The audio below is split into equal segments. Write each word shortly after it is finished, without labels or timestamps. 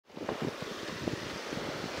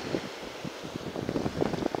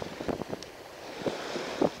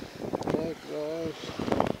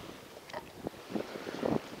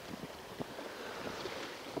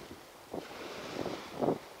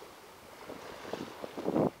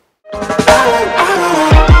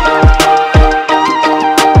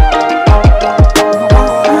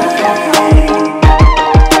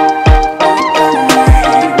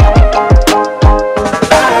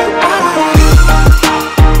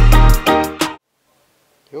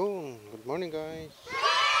Good morning guys.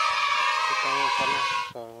 Ito tayo pala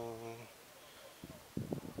sa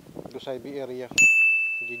Dusaybi area.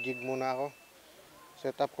 Jijig muna ako.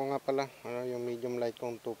 Setup ko nga pala yung medium light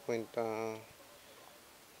kong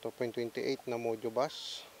 2.28 na Mojo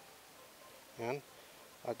Bass. Yan.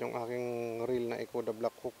 At yung aking reel na Ikoda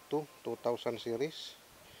Black Hook 2 2000 series.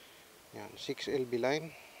 Yan, 6 LB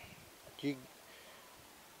line. Jig,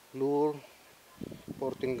 lure,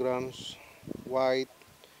 14 grams, white,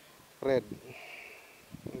 red,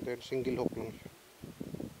 and then single hook lang siya.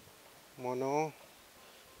 Mono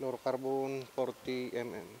fluorocarbon 40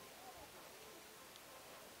 mm.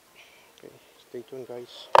 Okay, stay tuned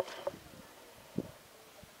guys.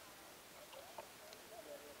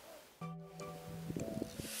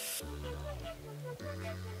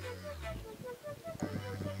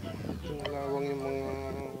 Nalawang yung mga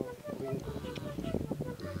window.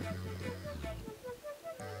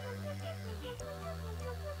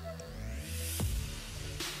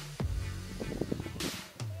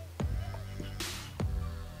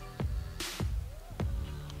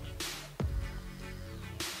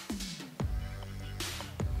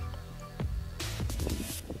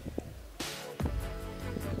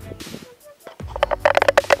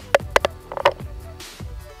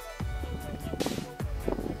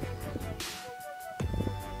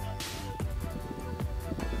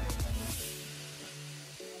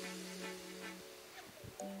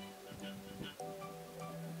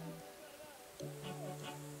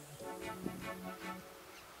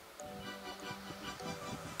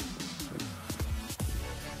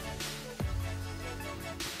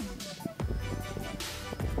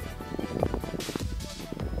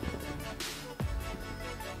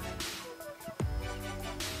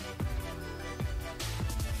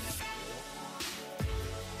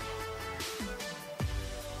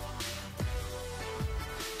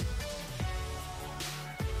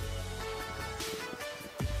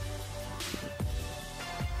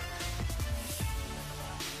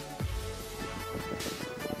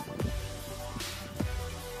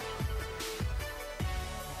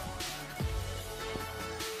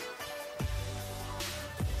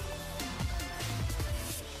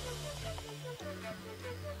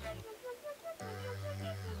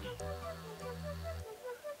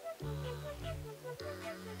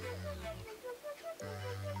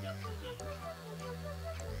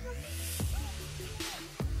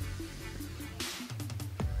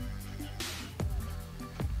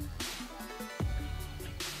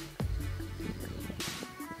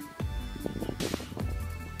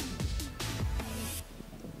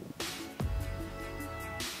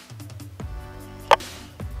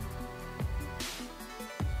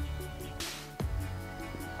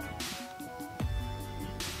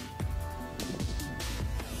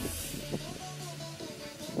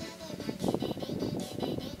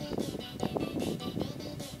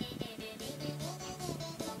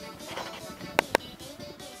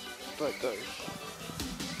 Right guys.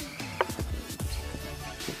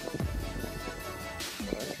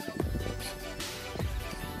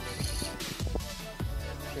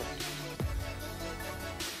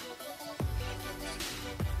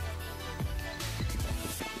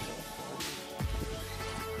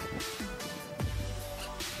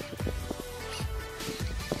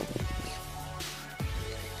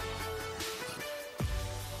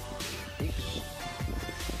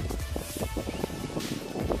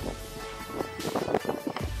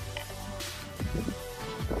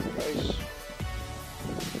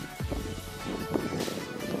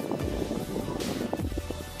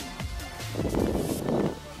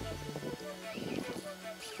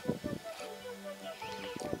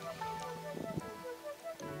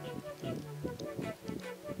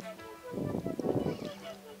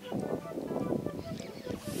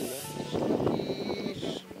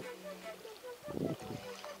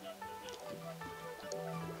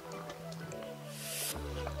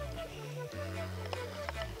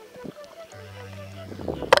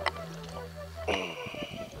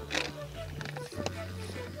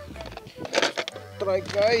 Try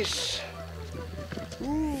guys.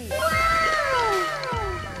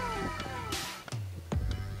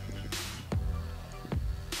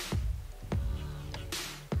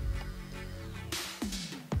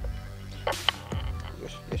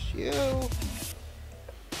 Yes, you.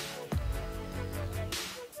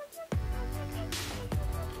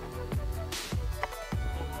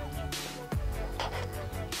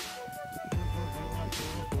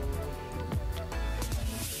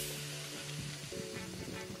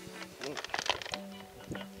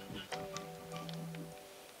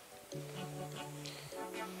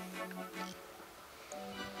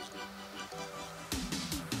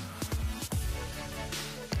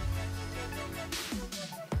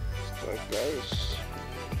 guys.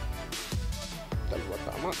 Dalawa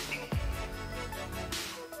tama.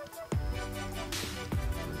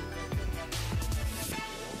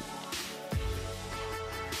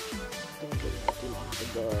 Tinggal natin ang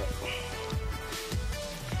taga.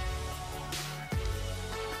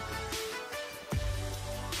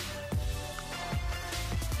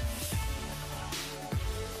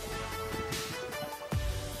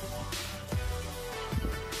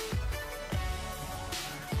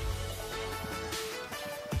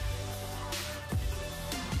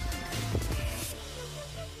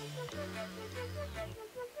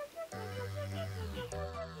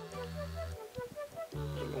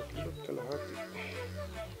 Kalahati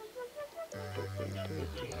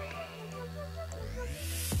 2.20.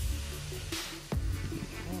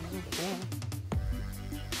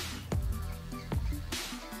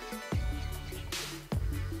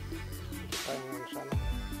 Tayo ngayon sana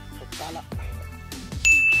pagtala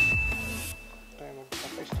tayo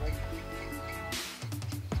magpapa-strike.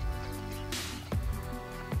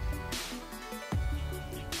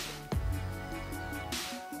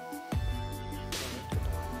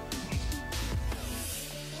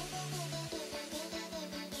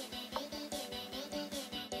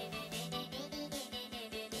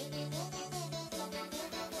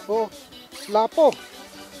 Oh, lapo.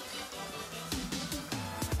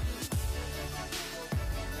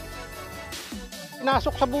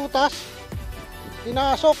 Pinasok sa butas.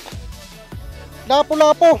 Pinasok.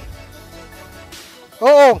 Lapo-lapo.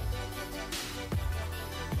 Oo.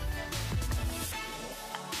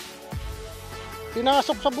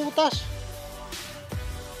 Pinasok sa butas.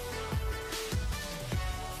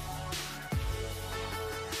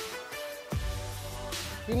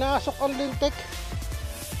 Pinasok ang lintik.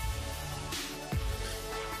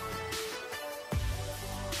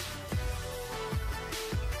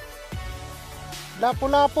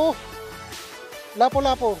 Lapo-lapo.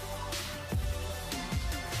 Lapo-lapo.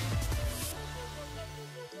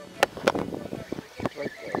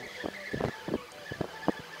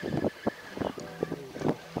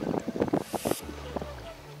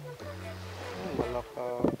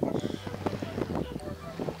 Malakas.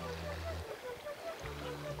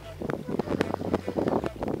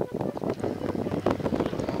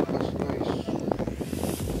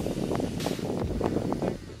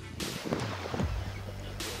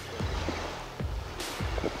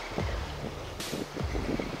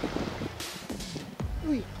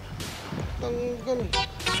 Uy, tanggal.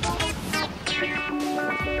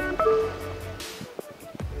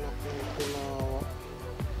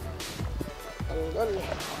 Tanggal.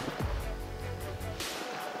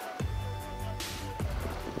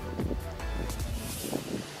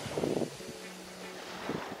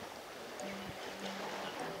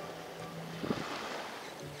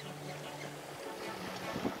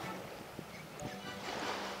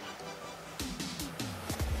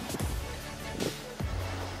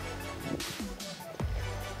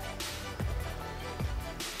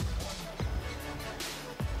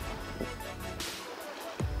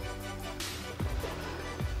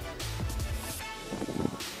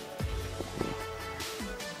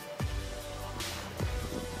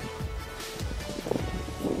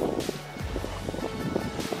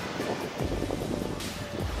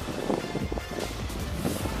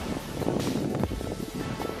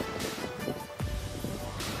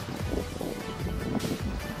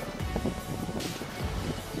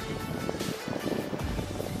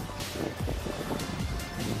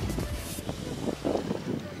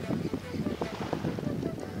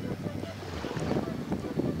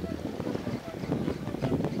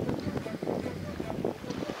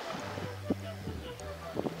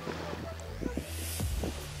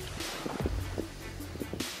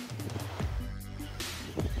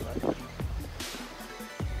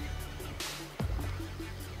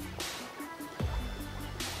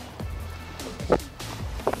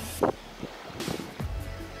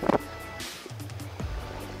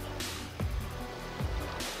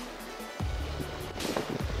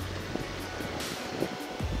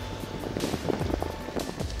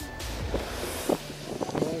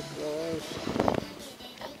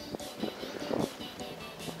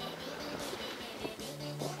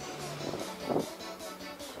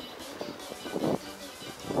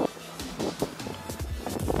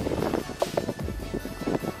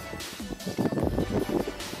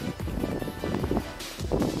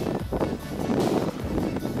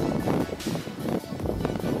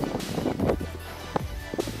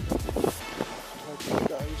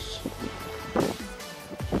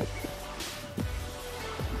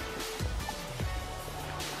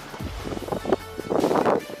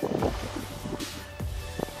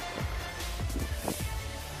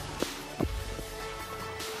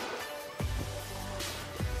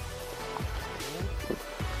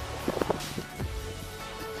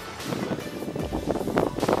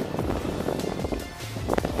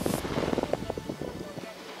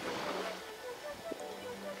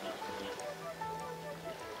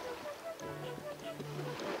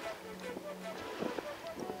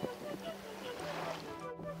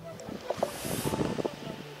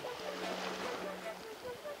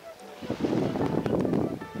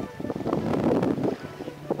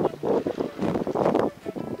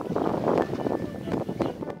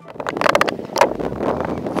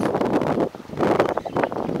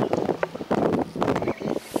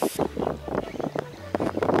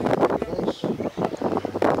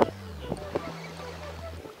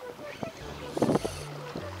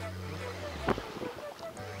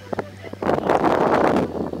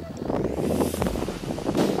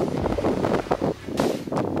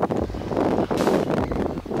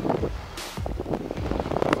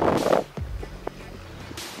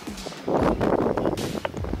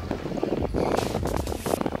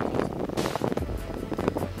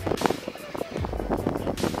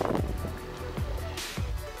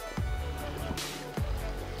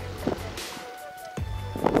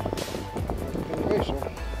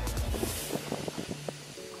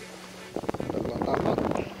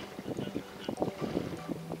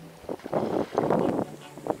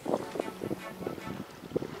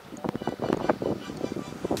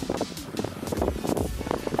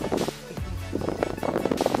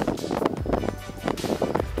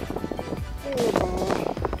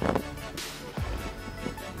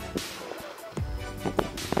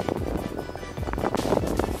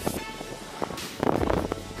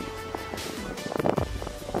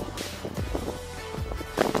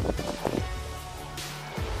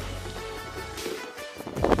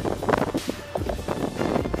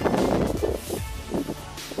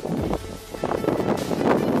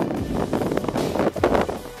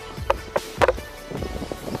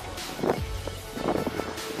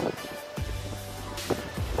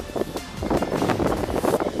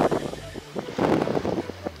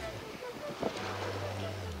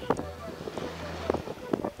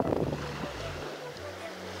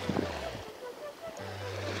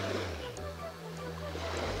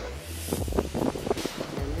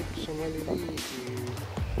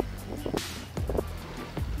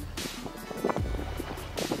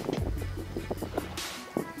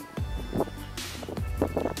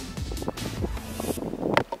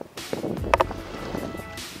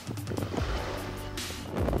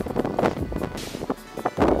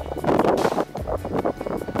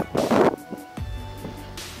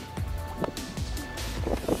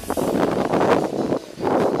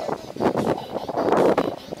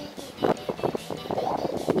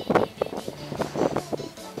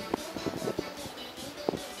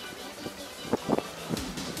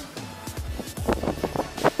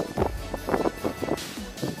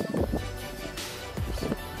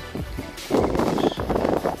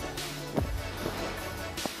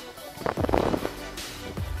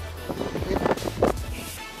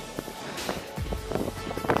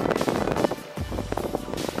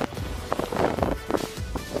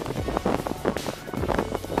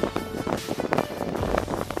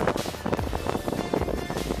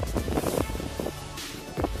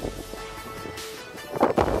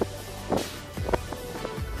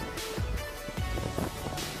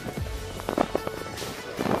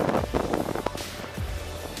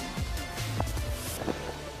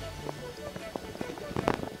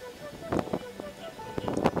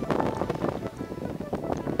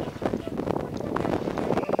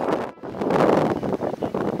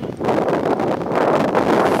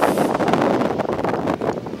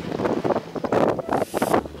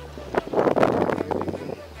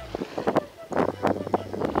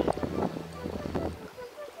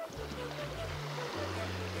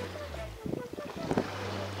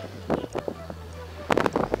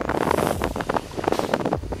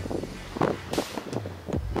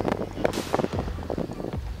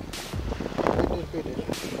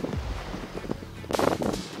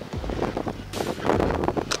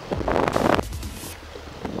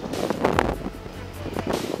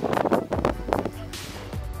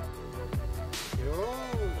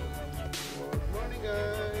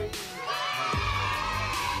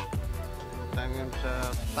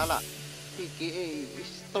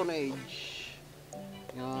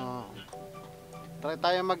 Try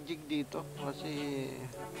tayo mag-jig dito kasi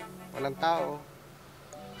walang tao.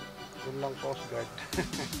 Yun lang Coast Guard.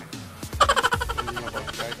 Yun lang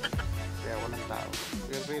Coast Guard. Kaya walang tao.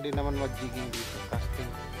 Pero pwede naman mag-jigging dito.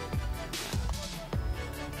 Casting.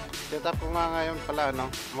 Setup ko nga ngayon pala,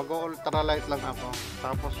 no? Mag-ultralight lang ako.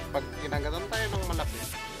 Tapos pag ginagatan tayo ng malaki,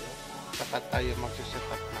 saka tayo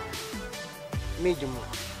magsisetup na medium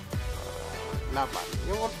laban.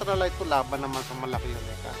 Yung ultralight ko laban naman sa malaki yun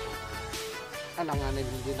eh. Kasi alanganin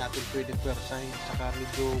hindi natin pwede pwersahin. Saka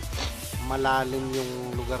medyo malalim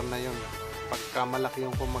yung lugar na yun. Pagka malaki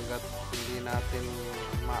yung kumagat, hindi natin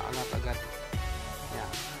maangat agad.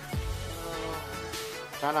 Yan.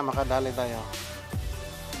 Sana makadali tayo.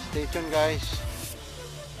 Stay tuned guys.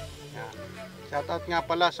 Yan. Shoutout nga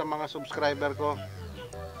pala sa mga subscriber ko.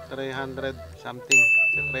 300 something.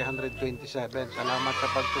 327. Salamat sa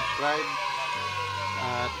pag-subscribe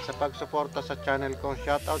at sa pagsuporta sa channel ko.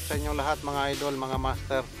 Shoutout sa inyong lahat mga idol, mga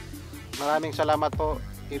master. Maraming salamat po.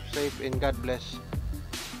 Keep safe and God bless.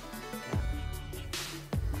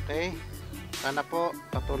 Okay. Sana po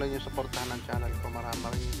patuloy niyo suportahan ang channel ko.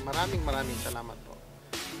 Maraming salamat po.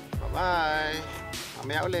 Bye-bye.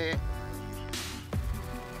 Mamaya uli.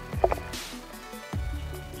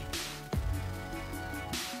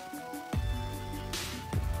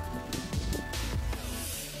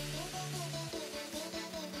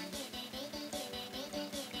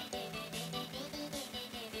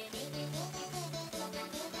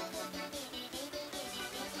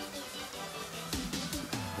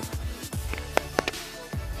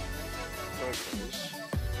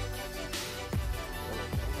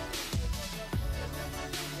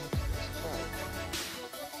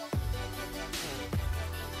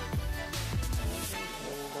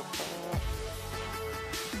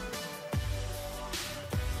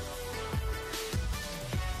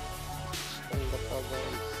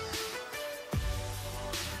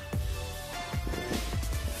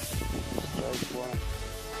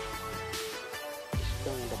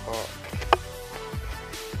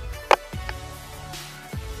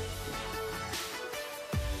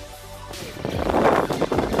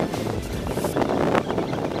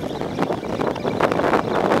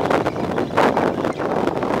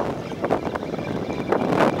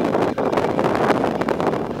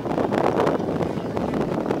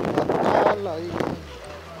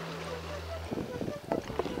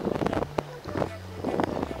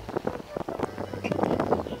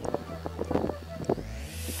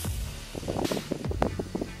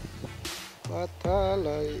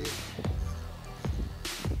 Batalay,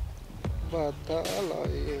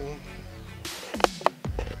 batalay,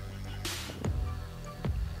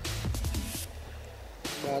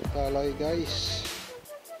 batalay guys.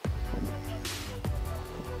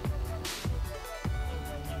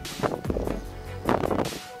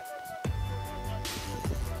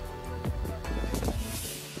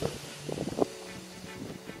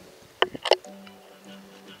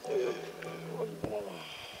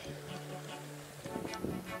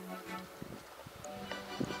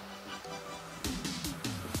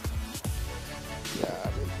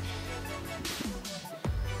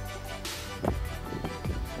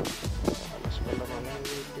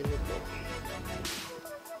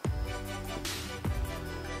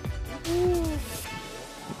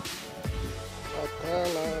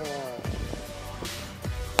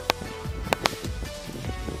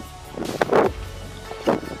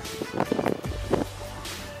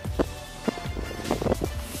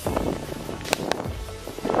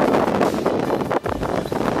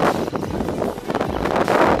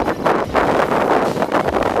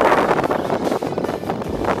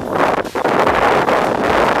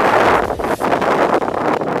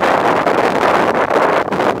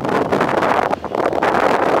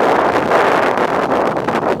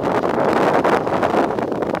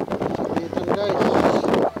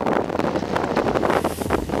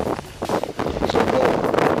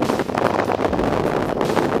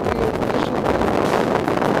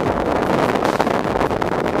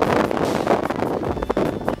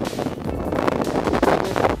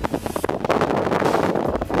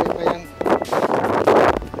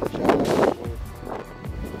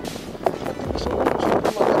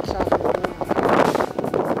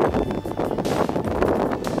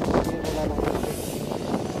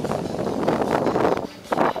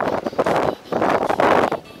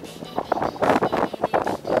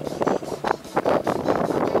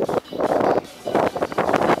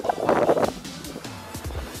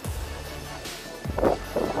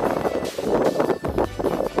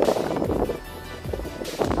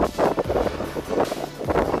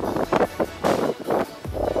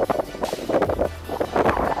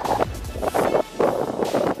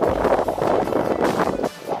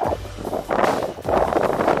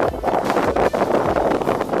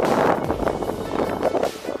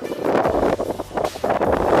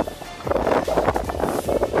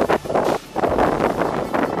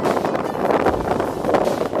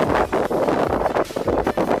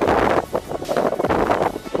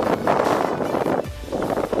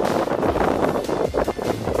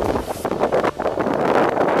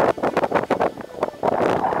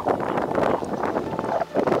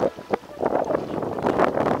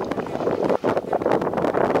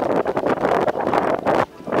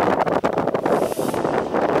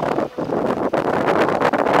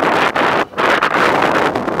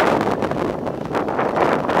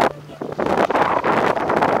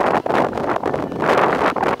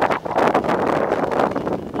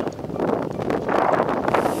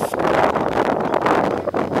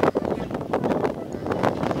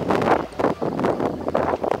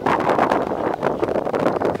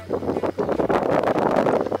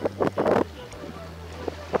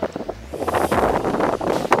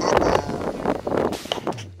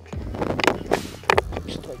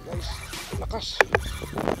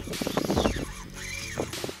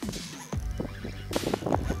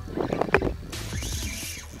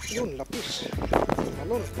 Yun, lapis.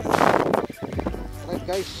 Talon. Right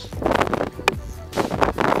guys.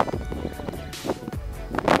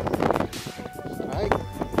 Right.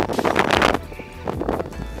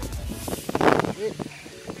 Okay.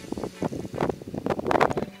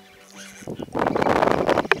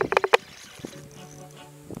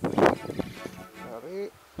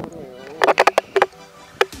 Sorry.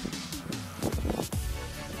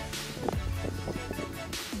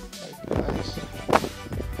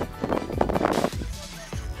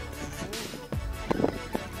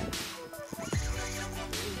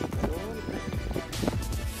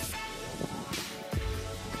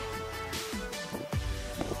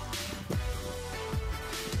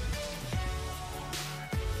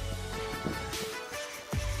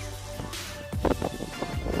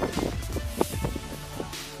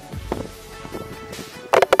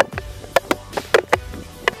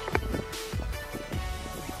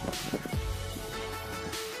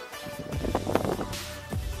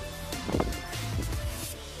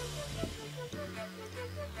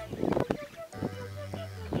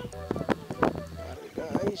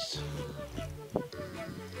 Guys.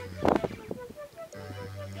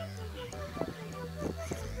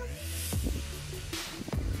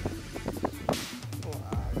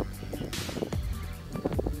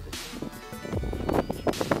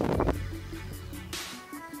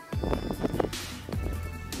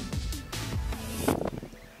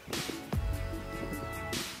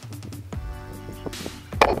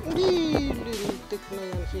 Hindi, lintik na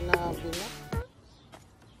yan sinabi na.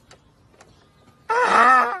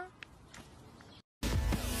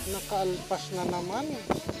 Nakaalpas na naman.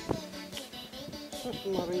 Sus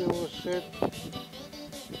Mariuset.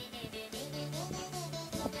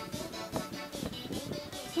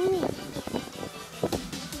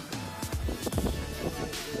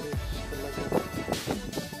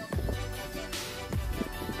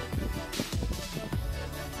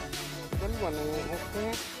 Dalawa na yung hook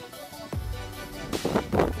niya.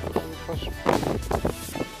 Alpas pa.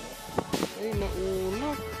 Ay,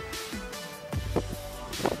 nauna.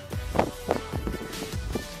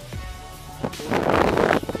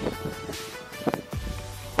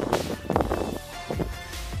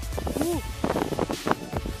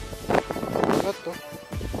 Ito.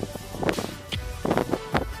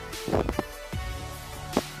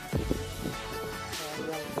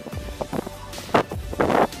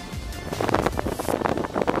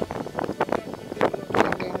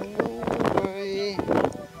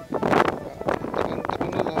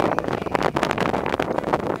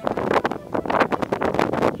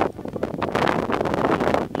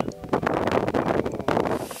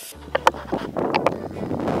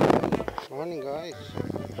 Morning guys.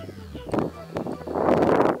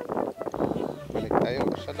 Balik tayo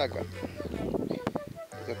sa dagat.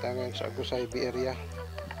 Dito tayo ngayon sa Agusaybi area.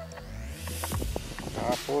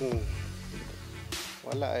 Kahapon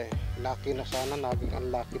wala lucky na sana, naging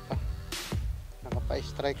unlucky pa.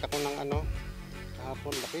 Nakapa-strike ako ng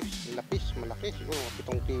kahapon, lapis, malaki, siguro mga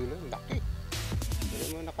 7 kilo, laki.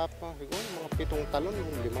 Hindi mo nakapa, siguro mga 7 talon,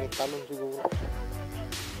 5 talon siguro.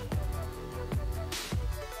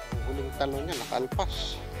 Huling talon niya,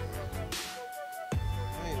 nakaalpas.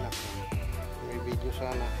 Ay naku, may video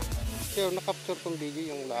sana. Pero nakapture kong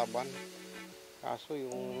video yung laban. Kaso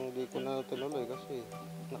yung hindi ko na tinuloy kasi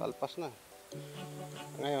nakaalpas na.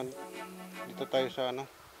 Ngayon, dito tayo sa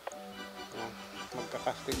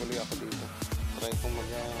magkakasting ulit ako dito. Try kong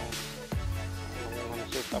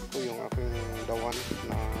set up ko yung aking dawan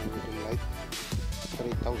na medium light.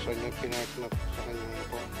 3,000 yung kinark na sa kanyang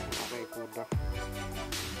ito, ang aking kuda.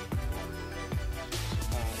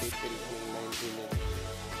 April 19 yan.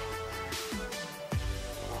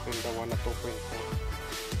 Ang aking dawan na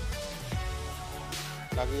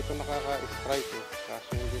 2.4. Lagi ito nakaka-strike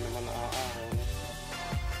kasi hindi naman naaahon.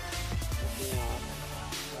 Kasi nga,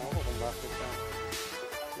 ako kung bakit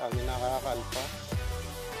lagi nakaka-alpa.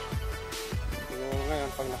 Siguro ngayon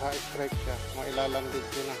pag naka-strike siya, mailalandid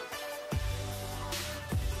ko na.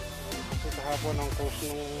 Kasi kahapon ang cause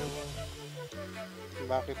nung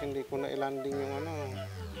bakit hindi ko na ilanding yung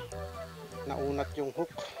naunat yung hook.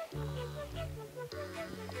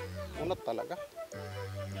 Unat talaga.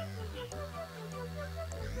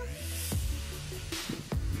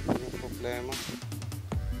 Yung problema.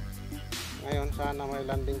 Ngayon sana may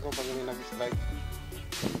landing ko pag may nag-strike.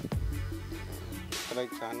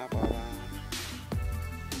 Strike sana para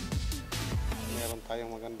meron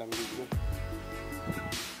tayong magandang video.